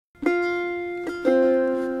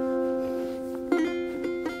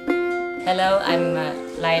Hello, I'm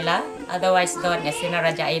Laila, otherwise known as Sina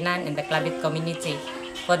Rajainan in the Kelabit community.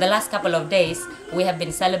 For the last couple of days, we have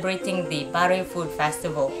been celebrating the Bari Food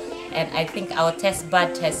Festival, and I think our taste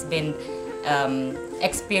bud has been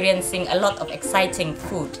experiencing a lot of exciting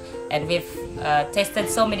food, and we've tasted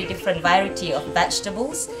so many different variety of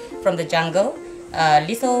vegetables from the jungle.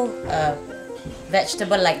 Little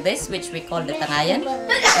vegetable like this, which we call the tangayan,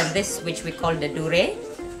 and this which we call the dure.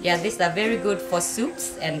 Yeah, these are very good for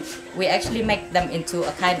soups, and we actually make them into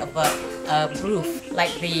a kind of a broth, like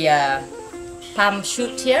the palm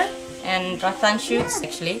shoot here, and rattan shoots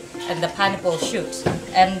actually, and the pineapple shoot.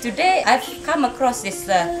 And today I've come across this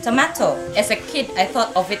tomato. As a kid, I thought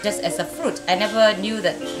of it just as a fruit. I never knew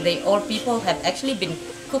that the old people have actually been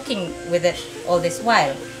cooking with it all this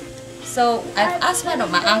while. So I've asked one of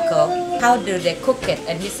my uncle, how do they cook it?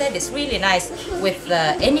 And he said it's really nice with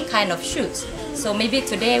any kind of shoots. So maybe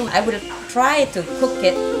today I will try to cook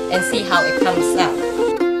it and see how it comes out.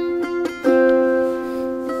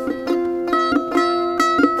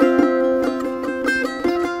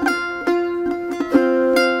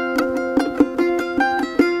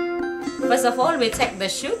 First of all, we take the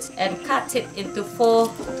shoot and cut it into 4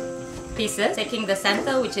 pieces, taking the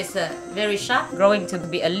center, which is very sharp, growing to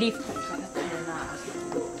be a leaf.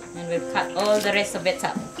 And we'll cut all the rest of it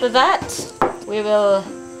up. For that, we will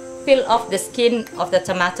peel off the skin of the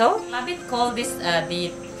tomato. Kelabit call this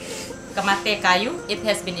the kamate kayu. It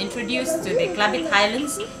has been introduced to the Kelabit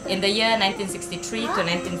Highlands in the year 1963 to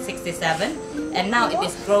 1967, and now it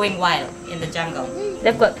is growing wild in the jungle.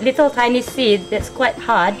 They've got little tiny seed that's quite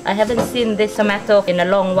hard. I haven't seen this tomato in a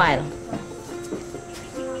long while.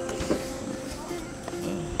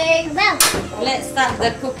 Let's start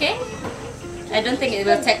the cooking. I don't think it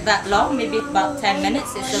will take that long, maybe about 10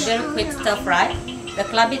 minutes. It's a very quick stir fry. The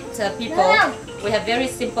Kelabit people, we have very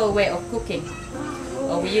simple way of cooking.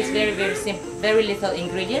 We use very little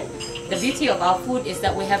ingredient. The beauty of our food is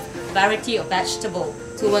that we have variety of vegetable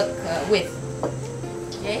to work with.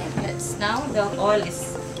 Okay, now the oil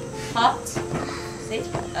is hot. See?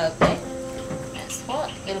 Okay, that's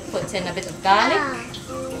hot. We'll put in a bit of garlic,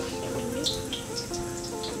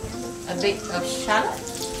 a bit of shallot,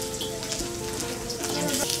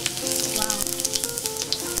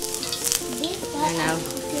 and now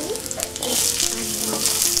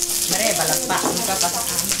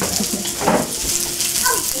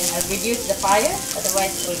I'll reduce the fire,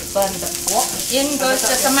 otherwise it will burn the wok. In goes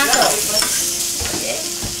the tomato. Okay,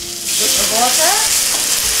 with the water.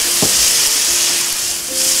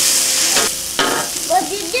 What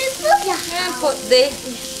did you put? And put the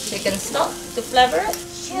chicken stock to flavor it.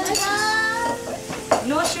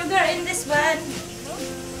 No sugar in this one.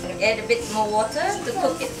 Add a bit more water to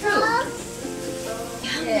cook it through.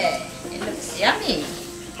 Yeah, it looks yummy.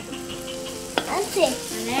 That's it.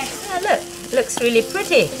 Oh, look, looks really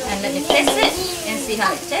pretty. And let me taste it and see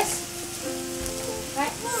how it tastes.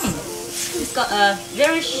 It's got a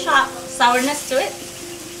very sharp sourness to it,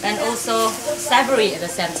 and also savory at the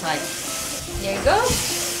same time. Here you go.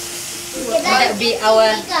 That will be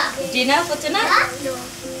our dinner for tonight,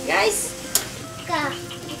 guys.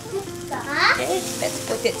 Okay, let's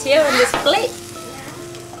put it here on this plate.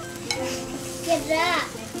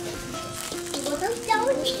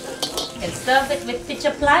 And serve it with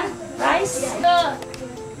pitcher plant rice.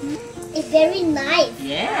 It's very nice.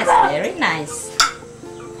 Yes, very nice.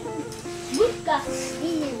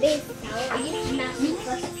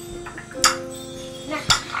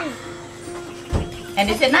 And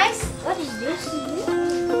is it nice? What is this?